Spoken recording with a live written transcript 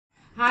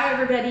Hi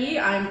everybody,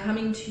 I'm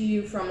coming to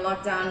you from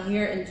lockdown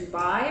here in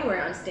Dubai,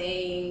 where I'm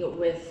staying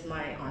with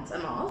my aunt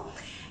Amal.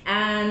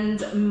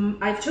 And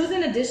I've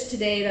chosen a dish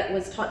today that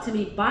was taught to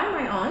me by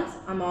my aunt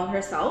Amal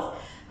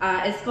herself.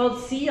 It's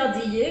called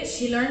Seeyadeeyeh.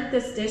 She learned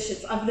this dish.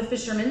 It's of the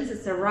fishermen.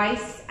 It's a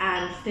rice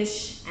and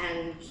fish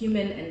and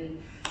cumin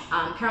and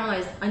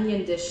caramelized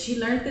onion dish. She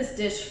learned this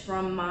dish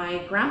from my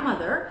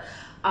grandmother,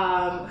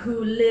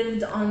 who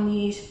lived on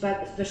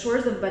the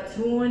shores of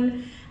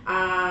Batoon.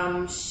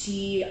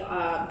 She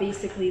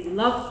basically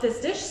loved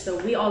this dish, so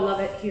we all love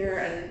it here,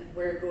 and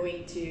we're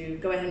going to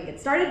go ahead and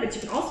get started. But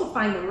you can also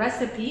find the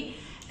recipe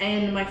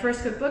in my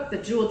first cookbook, The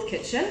Jeweled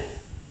Kitchen.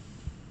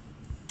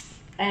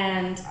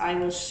 And I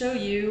will show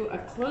you a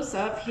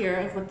close-up here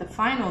of what the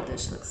final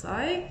dish looks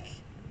like.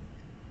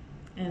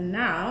 And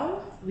now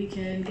we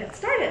can get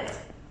started.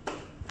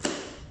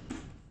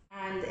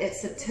 And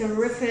it's a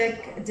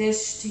terrific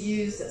dish to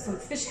use some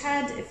fish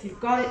head if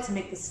you've got it to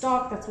make the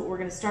stock. That's what we're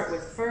going to start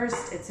with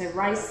first. It's a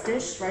rice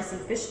dish, rice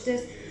and fish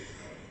dish.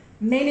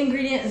 Main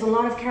ingredient is a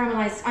lot of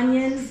caramelized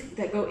onions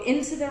that go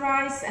into the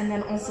rice, and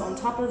then also on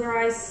top of the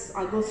rice.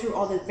 I'll go through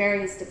all the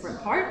various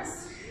different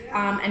parts.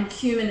 And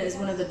cumin is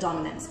one of the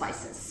dominant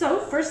spices. So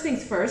first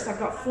things first, I've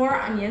got 4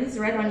 onions,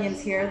 red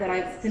onions here that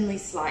I've thinly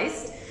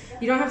sliced.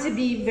 You don't have to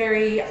be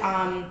very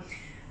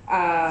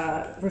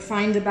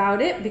refined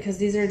about it, because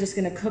these are just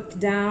going to cook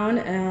down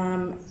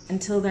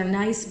until they're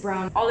nice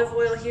brown. Olive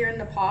oil here in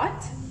the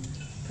pot.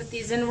 Put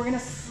these in. We're gonna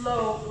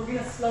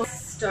slow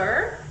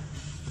stir,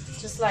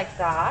 just like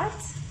that.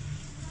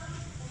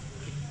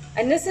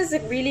 And this is a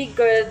really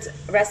good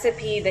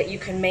recipe that you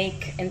can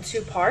make in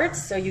 2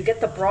 parts. So you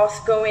get the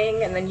broth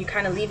going, and then you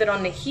kind of leave it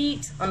on the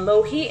heat, on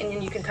low heat, and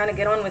then you can kind of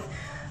get on with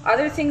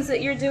other things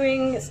that you're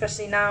doing,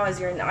 especially now as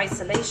you're in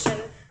isolation.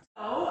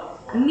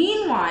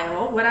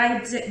 Meanwhile, what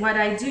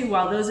I do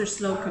while those are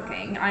slow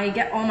cooking, I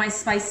get all my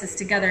spices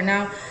together.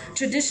 Now,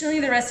 traditionally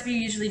the recipe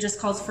usually just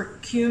calls for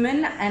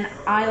cumin, and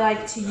I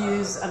like to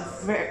use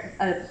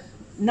a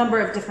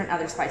number of different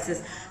other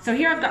spices. So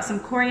here I've got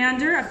some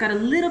coriander, I've got a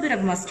little bit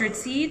of mustard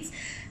seeds,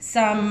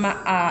 some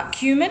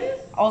cumin,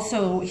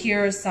 also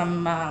here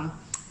some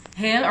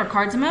hale or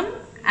cardamom,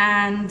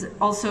 and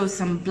also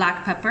some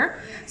black pepper.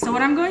 So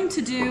what I'm going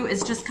to do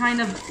is just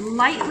kind of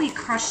lightly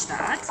crush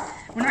that.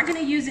 We're not going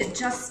to use it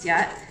just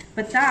yet,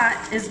 but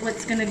that is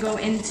what's going to go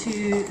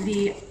into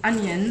the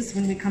onions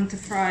when we come to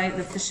fry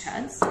the fish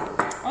heads.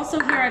 Also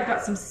here I've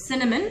got some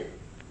cinnamon,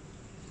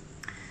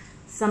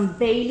 some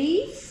bay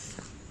leaf,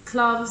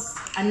 cloves,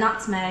 a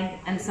nutmeg,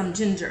 and some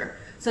ginger.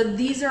 So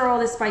these are all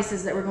the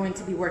spices that we're going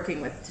to be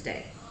working with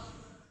today.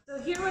 So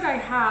here what I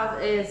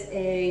have is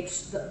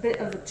a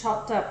bit of a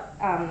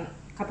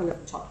couple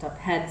of chopped up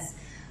heads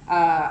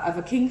of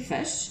a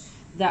kingfish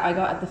that I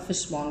got at the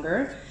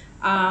fishmonger.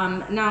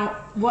 Now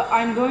what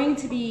I'm going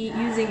to be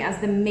using as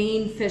the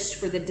main fish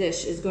for the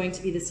dish is going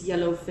to be this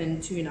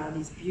yellowfin tuna,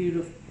 these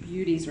beautiful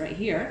beauties right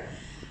here.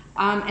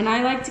 And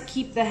I like to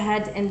keep the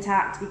head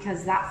intact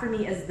because that for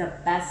me is the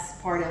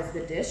best part of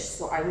the dish,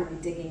 so I will be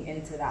digging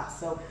into that.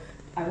 So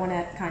I want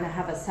to kind of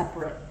have a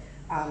separate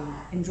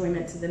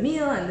enjoyment to the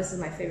meal, and this is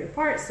my favorite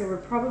part. So we're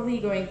probably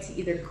going to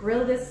either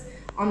grill this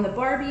on the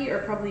barbie or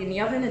probably in the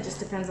oven. It just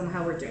depends on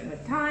how we're doing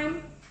with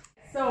time.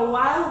 So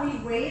while we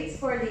wait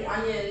for the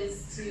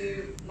onions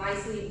to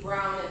nicely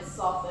brown and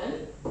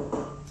soften,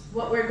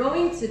 what we're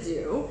going to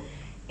do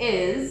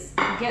is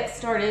get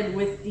started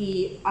with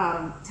the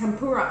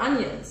tempura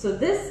onion. So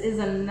this is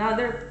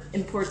another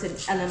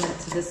important element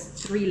to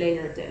this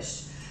 3-layer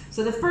dish.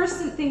 So the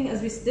first thing,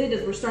 as we did,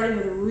 is we're starting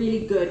with a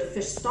really good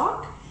fish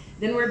stock.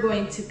 Then we're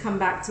going to come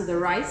back to the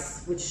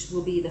rice, which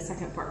will be the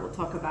second part. We'll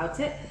talk about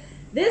it.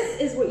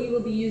 This is what you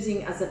will be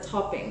using as a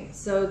topping.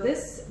 So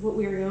this, what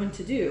we're going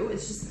to do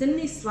is just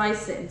thinly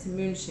slice it into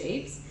moon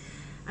shapes.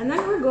 And then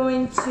we're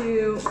going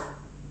to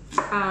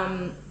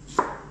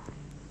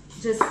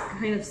just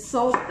kind of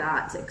salt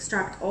that to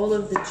extract all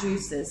of the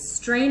juices.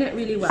 Strain it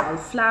really well,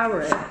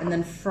 flour it, and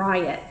then fry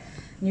it.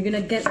 And you're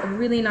gonna get a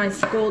really nice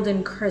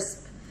golden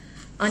crisp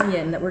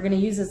onion that we're gonna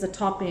use as a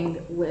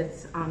topping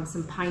with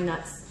some pine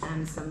nuts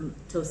and some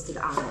toasted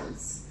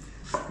almonds.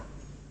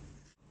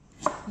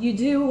 You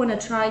do want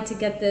to try to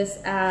get this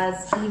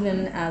as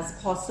even as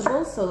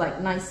possible, so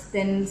like nice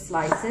thin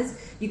slices.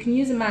 You can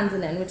use a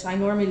mandolin, which I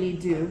normally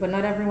do, but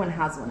not everyone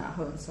has one at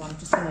home, so I'm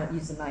just going to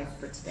use a knife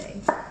for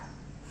today.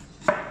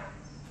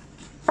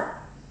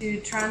 To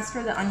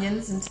transfer the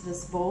onions into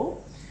this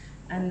bowl,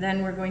 and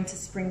then we're going to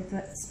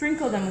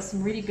sprinkle them with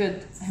some really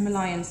good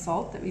Himalayan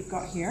salt that we've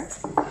got here,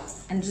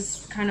 and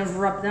just kind of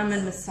rub them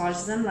and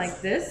massage them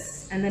like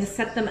this, and then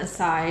set them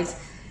aside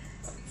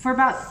for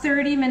about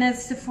 30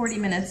 minutes to 40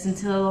 minutes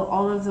until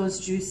all of those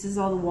juices,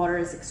 all the water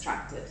is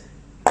extracted.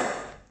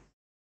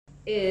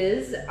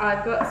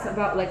 I've got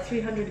about like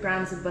 300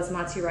 grams of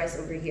basmati rice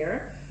over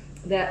here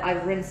that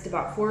I've rinsed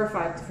about 4 or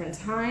 5 different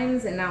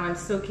times, and now I'm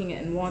soaking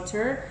it in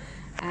water.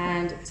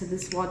 And to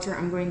this water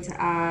I'm going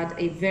to add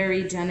a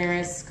very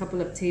generous couple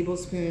of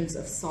tablespoons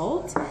of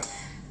salt.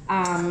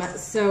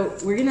 So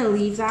we're gonna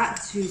leave that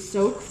to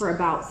soak for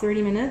about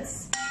 30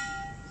 minutes.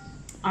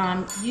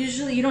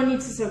 Usually you don't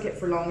need to soak it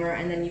for longer,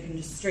 and then you can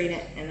just strain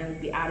it and then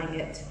be adding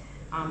it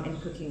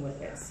and cooking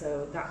with it.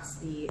 So that's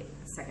the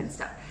second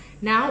step.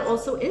 Now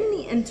also in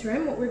the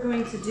interim, what we're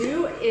going to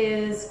do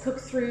is cook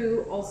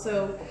through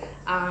also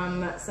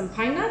some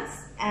pine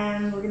nuts,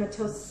 and we're going to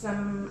toast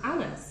some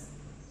almonds.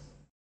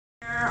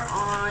 We're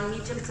on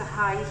medium to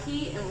high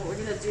heat, and what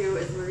we're going to do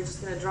is we're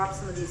just going to drop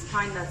some of these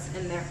pine nuts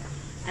in there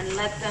and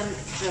let them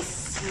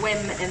just swim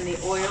in the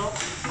oil.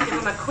 Give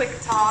them a quick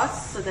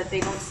toss so that they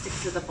don't stick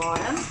to the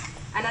bottom.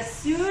 And as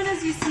soon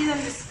as you see them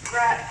just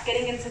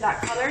getting into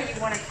that color, you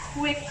want to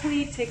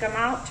quickly take them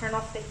out, turn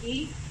off the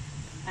heat,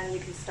 and you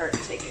can start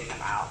taking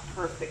them out.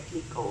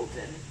 Perfectly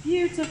golden.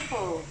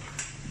 Beautiful.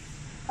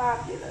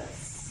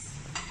 Fabulous.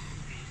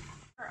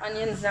 Our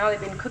onions now, they've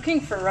been cooking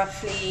for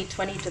roughly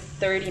 20 to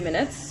 30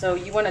 minutes. So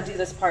you want to do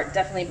this part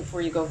definitely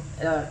before you go,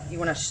 you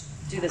want to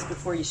do this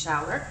before you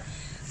shower.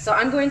 So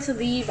I'm going to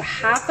leave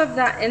half of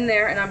that in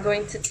there, and I'm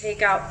going to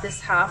take out this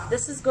half.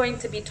 This is going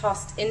to be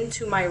tossed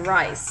into my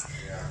rice.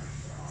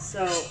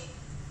 So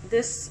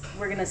this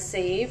we're going to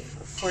save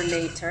for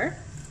later.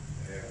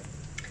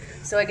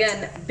 So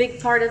again, big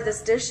part of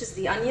this dish is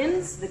the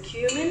onions, the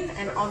cumin,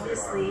 and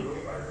obviously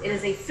it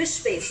is a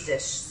fish-based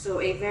dish. So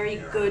a very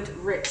good,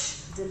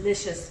 rich,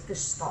 delicious fish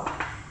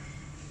stock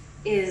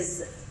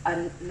is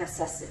a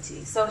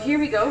necessity. So here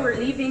we go. We're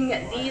leaving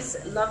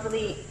these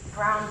lovely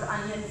browned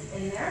onions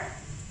in there.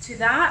 To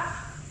that,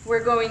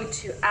 we're going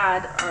to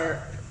add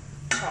our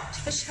chopped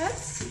fish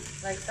heads,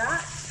 like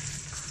that.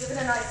 Give it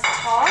a nice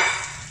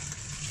toss.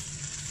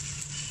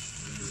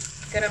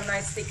 Get them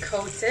nicely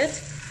coated.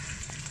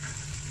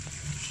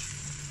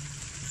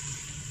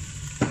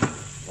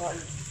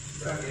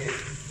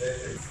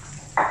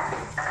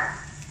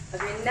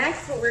 Okay,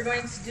 next what we're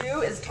going to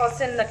do is toss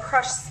in the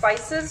crushed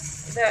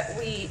spices that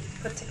we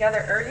put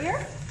together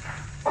earlier,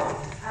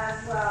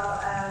 as well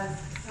as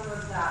some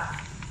of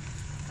that.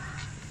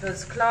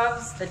 Those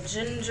cloves, the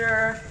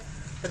ginger,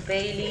 the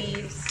bay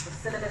leaves, the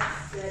cinnamon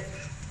stick.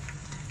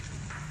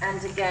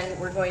 And again,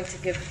 we're going to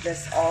give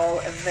this all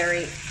a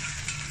very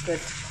good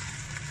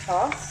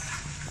toss.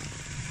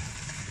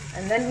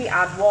 And then we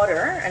add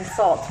water and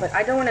salt, but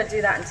I don't want to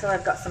do that until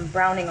I've got some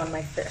browning on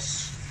my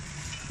fish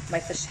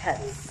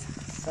heads.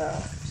 So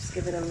just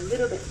give it a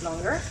little bit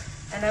longer.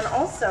 And then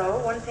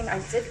also, one thing I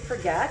did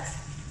forget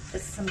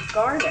is some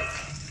garlic.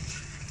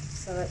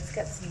 So let's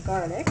get some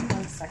garlic,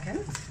 1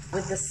 second,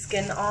 with the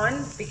skin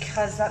on,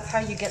 because that's how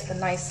you get the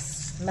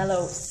nice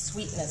mellow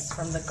sweetness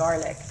from the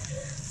garlic.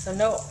 So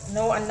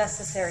no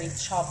unnecessary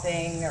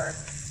chopping or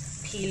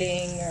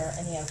peeling or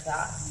any of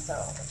that. So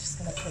we're just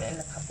going to put in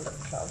a couple of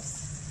cloves.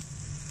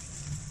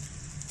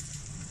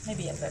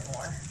 Maybe a bit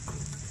more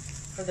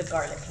for the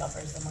garlic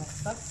lovers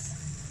amongst us.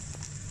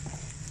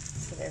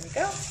 So there we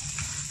go.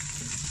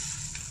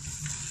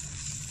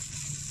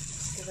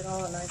 Just give it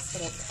all a nice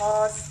little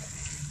toss.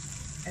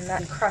 And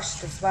that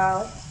crushed as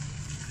well.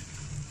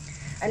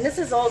 And this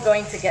is all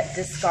going to get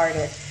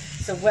discarded.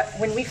 So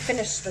when we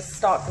finish the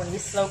stock, when we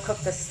slow cook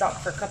the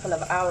stock for a couple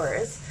of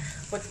hours,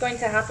 what's going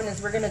to happen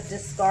is we're going to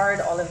discard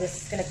all of this.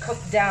 It's going to cook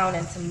down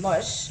into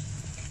mush.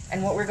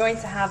 And what we're going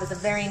to have is a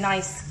very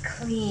nice,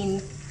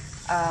 clean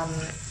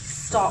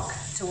stock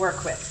to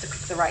work with to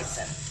cook the rice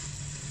in.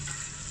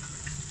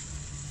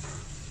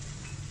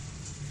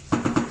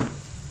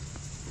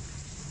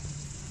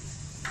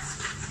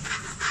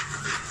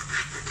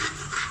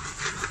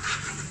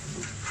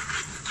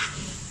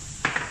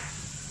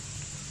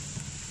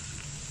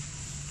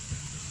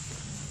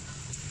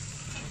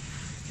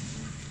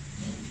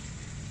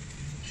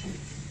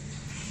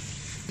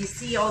 You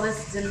see all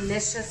this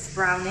delicious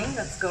browning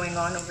that's going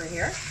on over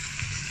here.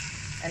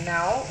 And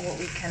now what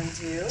we can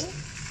do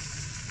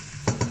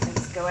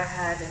is go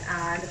ahead and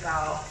add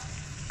about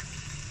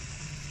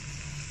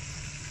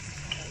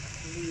a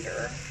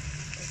liter of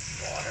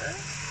water.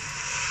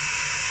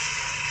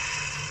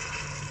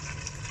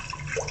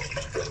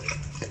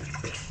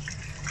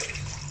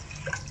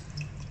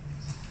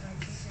 I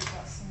think we've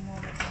got some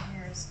water in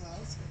here as well,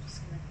 so we're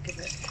just going to give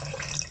it.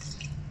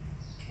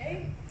 Okay.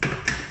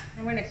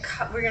 And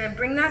we're going to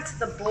bring that to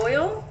the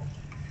boil.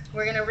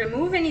 We're going to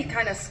remove any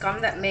kind of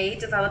scum that may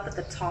develop at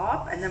the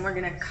top, and then we're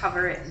going to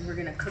cover it and we're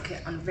going to cook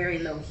it on very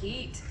low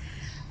heat.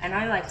 And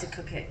I like to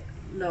cook it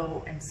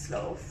low and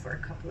slow for a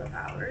couple of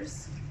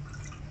hours.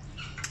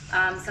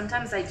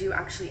 Sometimes I do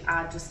actually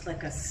add just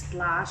like a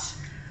splash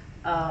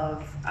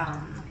of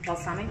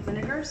balsamic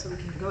vinegar, so we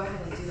can go ahead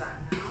and do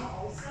that now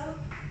also.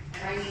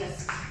 And I mean,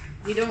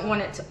 you don't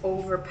want it to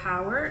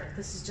overpower.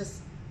 This is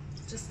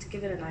just to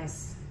give it a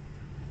nice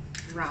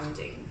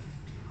rounding.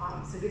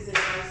 So it gives it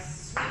a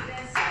nice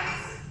sweetness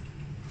and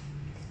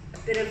a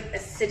bit of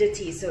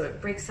acidity, so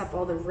it breaks up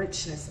all the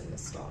richness in the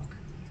stock.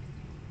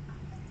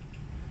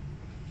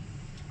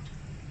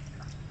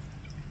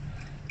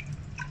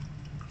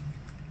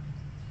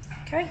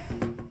 Okay.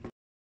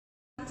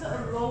 Into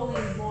a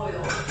rolling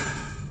boil.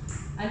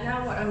 And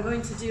now what I'm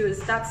going to do is,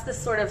 that's the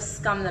sort of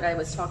scum that I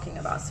was talking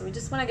about. So we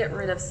just want to get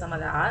rid of some of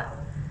that.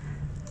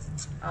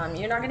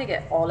 You're not going to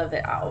get all of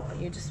it out, but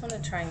you just want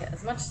to try and get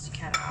as much as you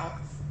can out.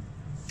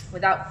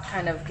 without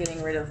kind of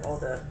getting rid of all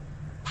the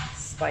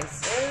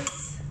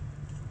spices.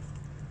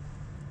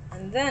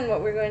 And then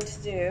what we're going to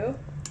do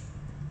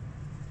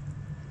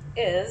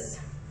is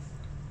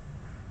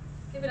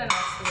give it a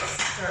nice little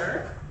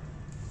stir.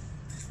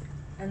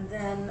 And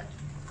then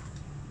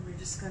we're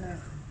just gonna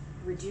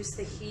reduce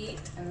the heat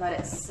and let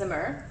it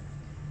simmer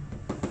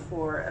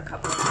for a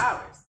couple of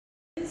hours.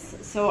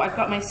 So I've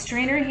got my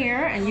strainer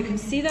here, and you can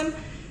see them,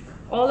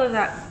 all of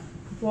that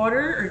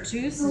water or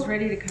juice is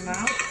ready to come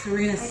out. So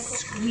we're gonna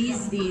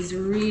squeeze these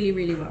really,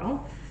 really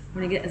well.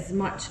 We're gonna get as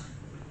much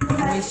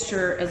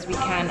moisture as we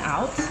can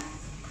out.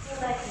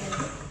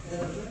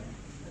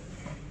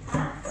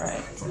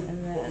 Right,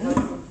 and then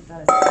put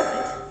that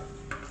aside.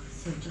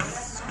 So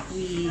just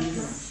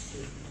squeeze.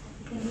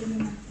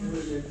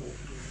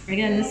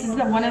 Again, this is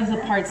one of the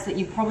parts that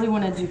you probably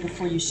want to do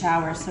before you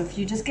shower. So if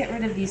you just get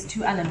rid of these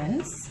two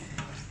elements,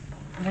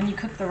 and then you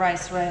cook the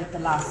rice right at the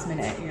last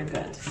minute, you're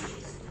good.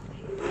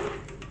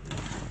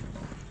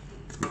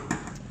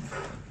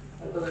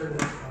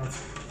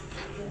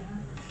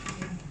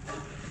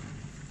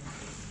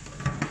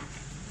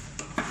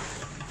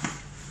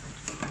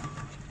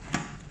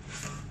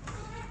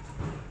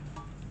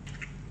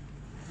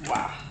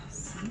 Wow,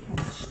 see how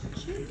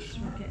much juice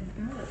we're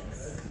getting out of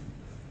this.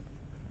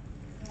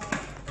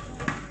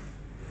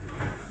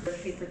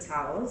 Paper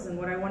towels, and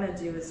what I want to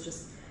do is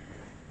just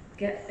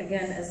get,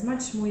 again, as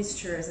much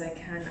moisture as I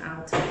can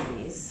out of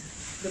these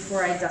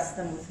before I dust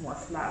them with more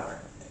flour.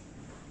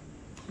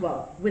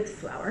 Well, with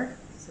flour.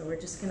 So we're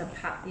just going to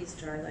pat these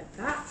dry like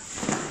that.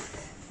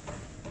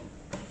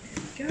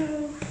 There we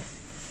go.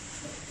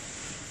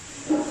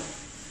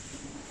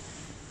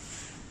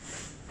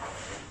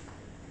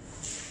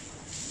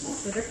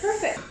 So they're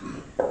perfect.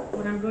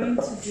 What I'm going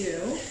to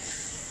do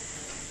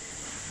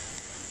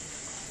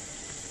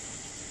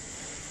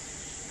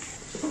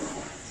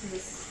to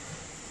this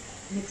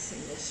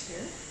mixing dish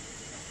here,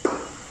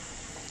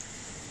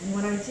 and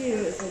what I do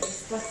is I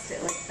just dust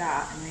it like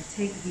that, and I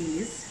take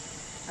these.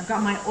 I've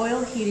got my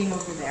oil heating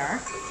over there.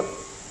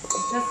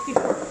 Just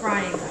before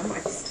frying them,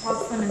 I just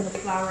toss them in the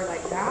flour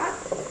like that,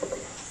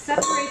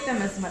 separate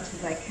them as much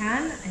as I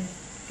can, and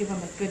give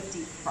them a good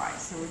deep fry.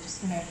 So we're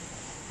just going to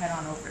head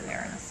on over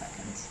there in a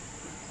second.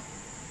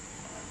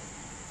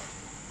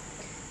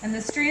 And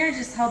the strainer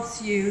just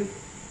helps you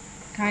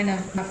kind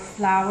of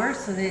flour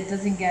so that it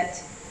doesn't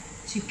get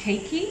too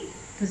cakey,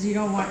 because you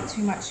don't want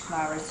too much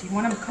flour. So you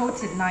want them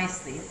coated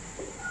nicely,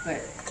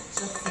 but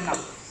just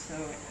enough, so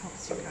it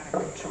helps you kind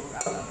of control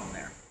that level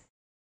there.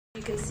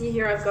 You can see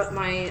here I've got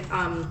my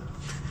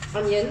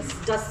onions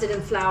dusted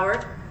in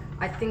flour.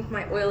 I think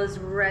my oil is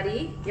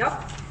ready.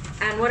 Yep.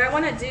 And what I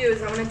want to do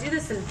is I want to do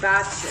this in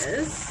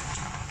batches.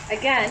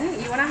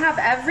 Again, you want to have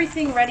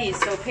everything ready.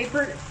 So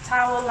paper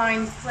towel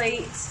lined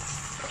plate,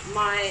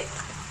 my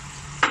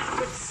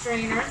quick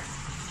strainer,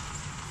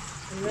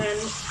 and then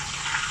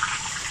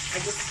I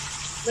just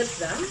flip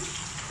them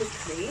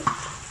quickly.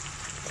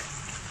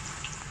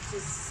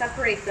 Just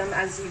separate them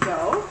as you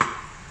go.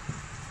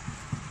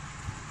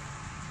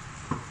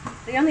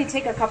 They only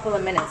take a couple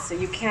of minutes, so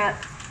you can't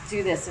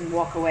do this and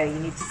walk away. You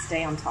need to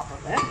stay on top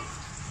of it.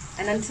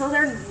 And until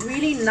they're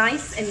really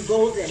nice and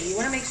golden, you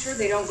want to make sure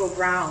they don't go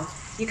brown.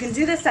 You can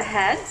do this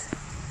ahead.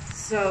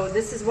 So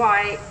this is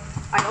why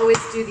I always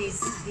do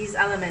these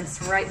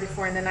elements right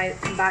before, and then I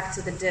come back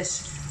to the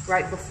dish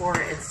right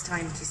before it's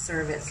time to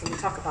serve it. So we'll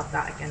talk about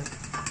that again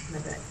in a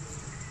bit.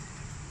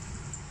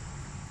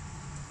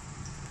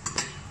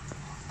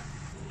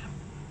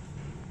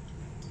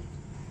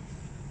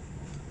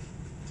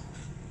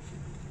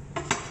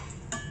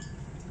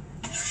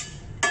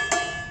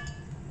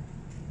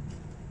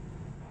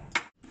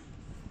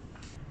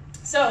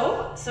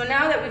 So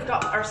now that we've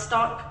got our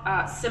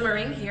stock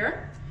simmering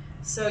here,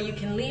 so you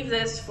can leave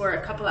this for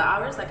a couple of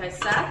hours, like I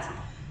said.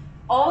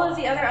 All of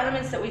the other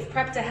elements that we've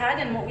prepped ahead,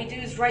 and what we do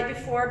is right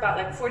before, about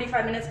like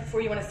 45 minutes before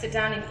you want to sit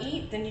down and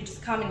eat, then you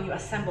just come and you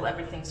assemble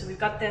everything. So we've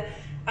got the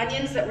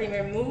onions that we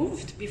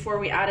removed before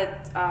we added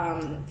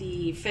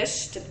the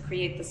fish to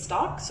create the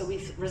stock. So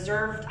we've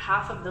reserved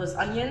half of those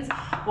onions.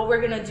 What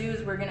we're going to do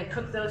is we're going to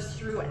cook those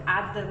through,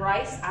 add the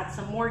rice, add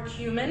some more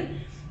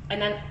cumin,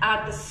 and then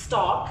add the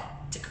stock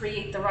to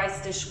create the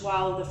rice dish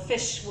while the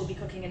fish will be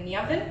cooking in the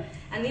oven.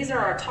 And these are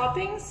our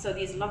toppings. So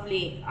these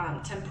lovely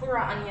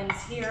tempura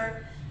onions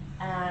here,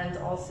 and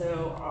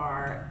also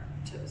our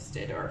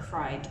toasted or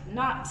fried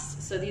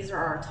nuts. So these are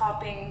our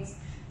toppings.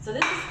 So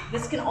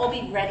this can all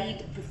be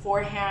readied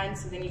beforehand,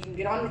 so then you can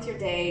get on with your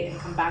day and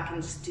come back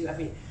and just do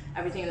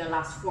everything in the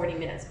last 40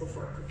 minutes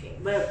before cooking.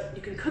 But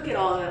you can cook it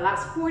all in the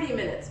last 40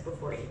 minutes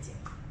before eating.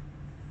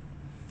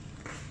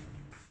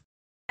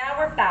 Now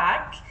we're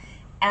back,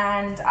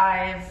 and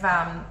I've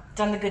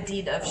done the good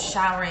deed of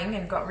showering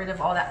and got rid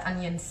of all that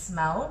onion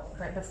smell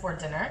right before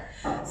dinner.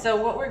 So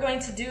what we're going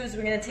to do is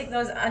we're going to take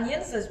those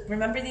onions,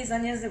 remember these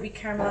onions that we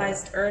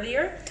caramelized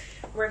earlier?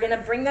 We're going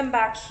to bring them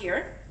back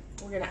here.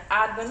 We're going to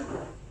add them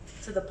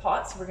to the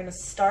pot. So we're going to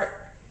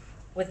start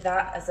with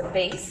that as a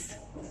base.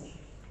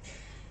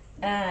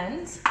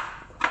 And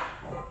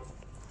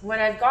what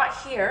I've got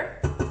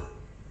here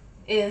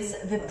is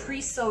the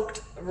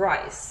pre-soaked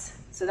rice.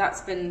 So that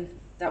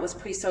was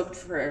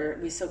pre-soaked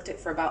we soaked it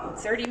for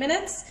about 30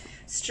 minutes,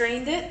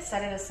 strained it,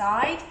 set it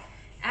aside,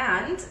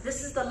 and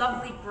this is the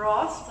lovely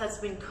broth that's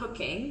been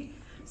cooking.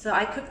 So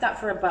I cooked that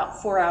for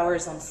about 4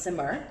 hours on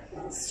simmer,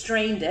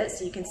 strained it,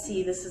 so you can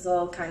see this is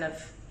all kind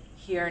of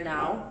here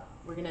now.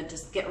 We're gonna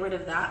just get rid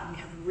of that and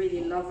we have a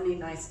really lovely,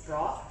 nice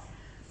broth.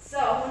 So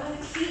one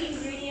of the key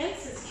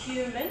ingredients is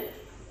cumin.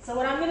 So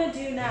what I'm gonna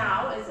do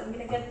now is I'm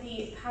gonna get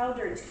the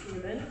powdered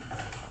cumin.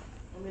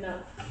 I'm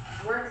gonna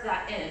work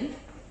that in.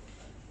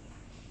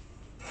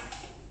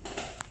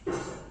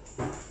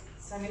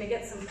 So I'm gonna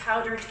get some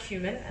powdered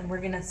cumin and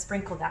we're gonna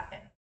sprinkle that in.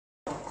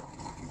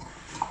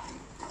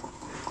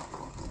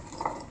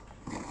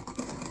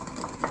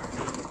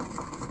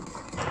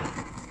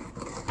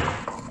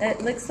 It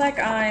looks like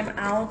I'm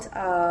out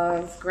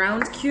of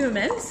ground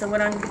cumin, so what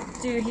I'm going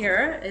to do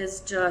here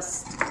is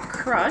just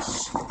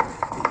crush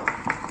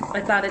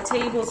about a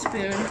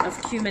tablespoon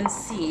of cumin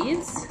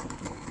seeds,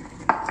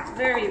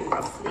 very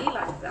roughly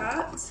like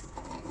that,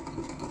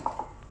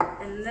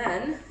 and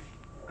then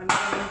I'm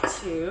going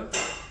to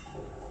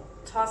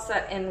toss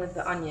that in with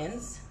the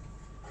onions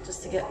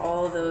just to get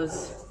all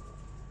those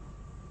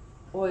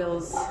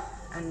oils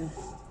and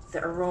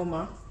the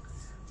aroma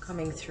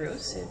coming through.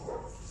 So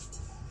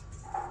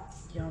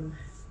yum,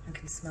 I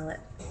can smell it.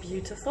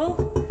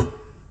 Beautiful.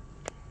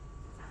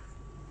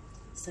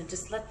 So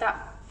just let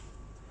that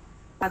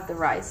add the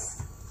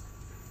rice.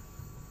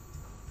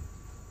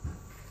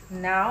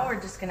 Now we're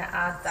just gonna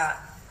add that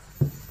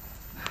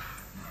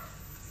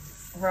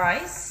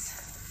rice,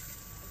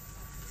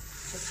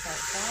 just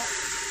like that.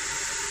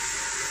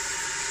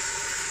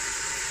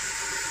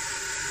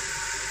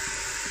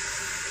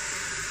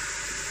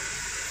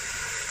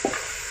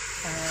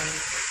 And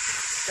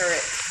stir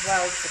it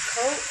well to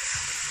coat.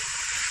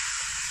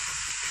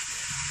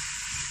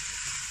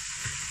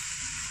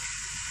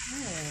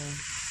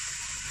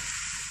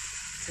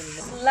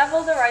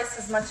 Level the rice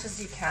as much as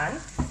you can,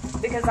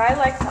 because I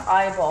like to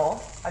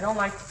eyeball. I don't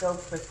like to go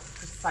with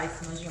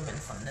precise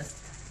measurements on this.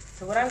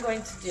 So what I'm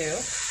going to do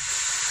is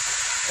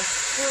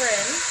pour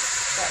in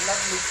that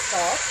lovely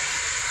stock,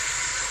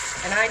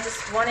 and I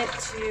just want it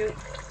to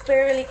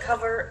barely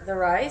cover the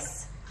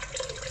rice,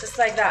 just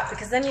like that,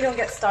 because then you don't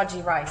get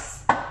stodgy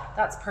rice.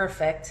 That's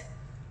perfect.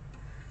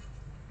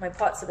 My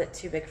pot's a bit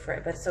too big for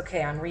it, but it's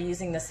okay. I'm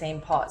reusing the same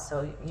pot,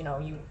 so you know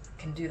you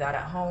can do that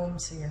at home,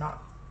 so you're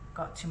not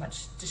got too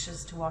much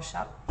dishes to wash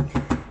up.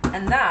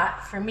 And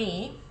that, for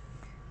me,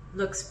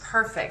 looks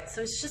perfect.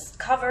 So it's just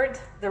covered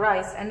the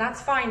rice, and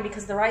that's fine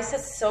because the rice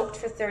has soaked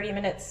for 30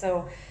 minutes,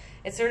 so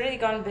it's already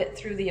gone a bit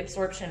through the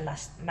absorption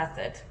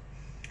method.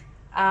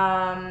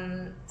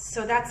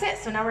 So that's it.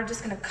 So now we're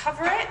just gonna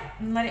cover it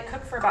and let it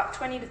cook for about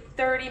 20 to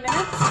 30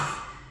 minutes.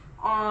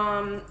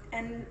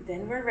 And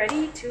then we're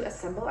ready to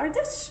assemble our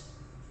dish.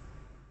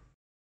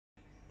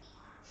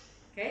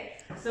 Okay,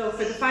 so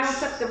for the final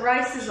step, the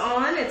rice is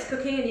on. It's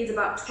cooking. It needs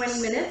about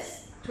 20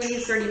 minutes, 20 to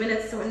 30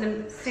 minutes. So in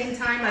the same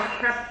time, I've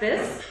prepped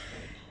this.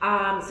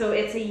 So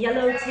it's a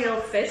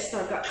yellowtail fish. So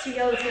I've got 2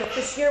 yellowtail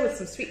fish here with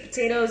some sweet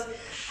potatoes,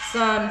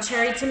 some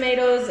cherry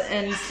tomatoes,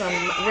 and some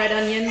red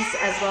onions,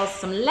 as well as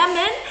some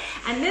lemon.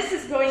 And this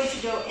is going to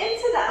go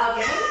into the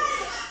oven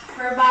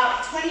for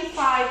about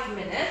 25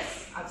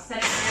 minutes. I've set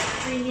it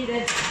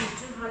preheated to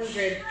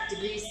 200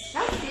 degrees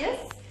Celsius,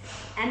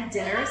 and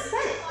dinner is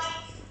set.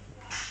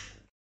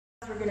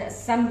 We're going to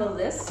assemble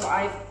this. So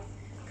I've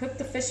cooked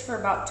the fish for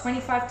about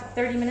 25 to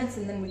 30 minutes,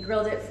 and then we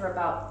grilled it for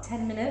about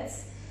 10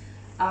 minutes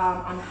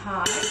on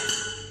high.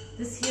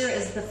 This here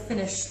is the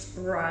finished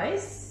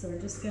rice. So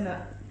we're just going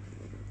to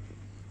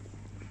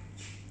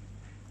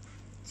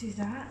do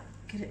that,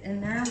 get it in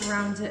there,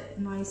 round it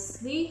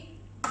nicely.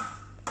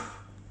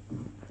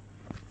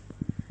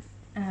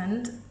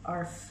 And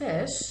our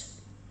fish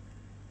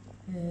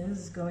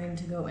is going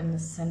to go in the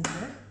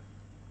center.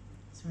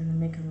 So we're going to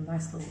make a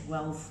nice little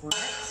well for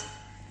it.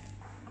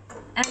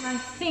 And I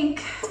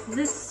think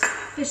this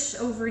fish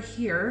over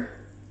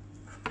here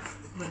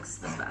looks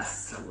the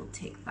best. So we'll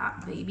take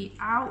that baby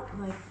out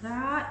like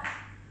that,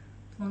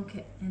 plunk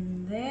it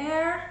in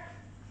there,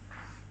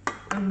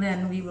 and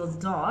then we will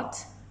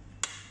dot.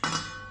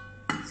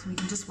 So we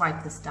can just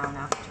wipe this down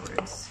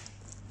afterwards.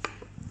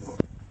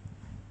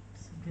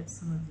 So get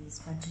some of these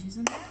veggies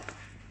in there.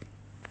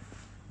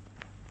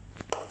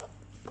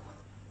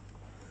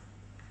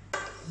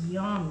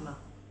 Yum.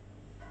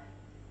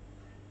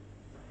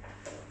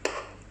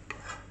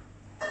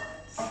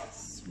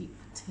 Sweet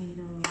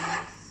potatoes.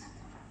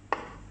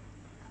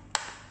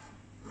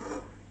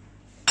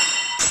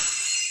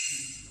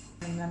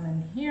 Bring them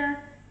in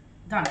here.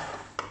 Done.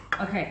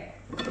 Okay.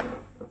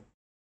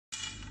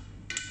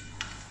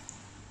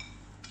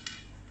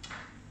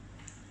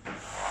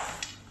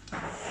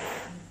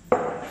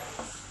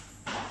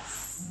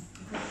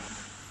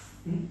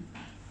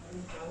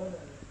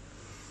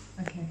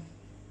 Okay.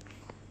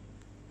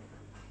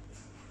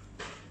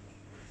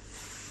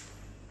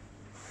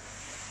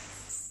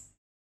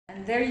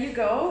 And there you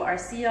go, our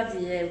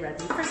Seeyadeeyeh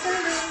ready for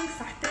serving.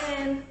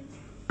 صحتين.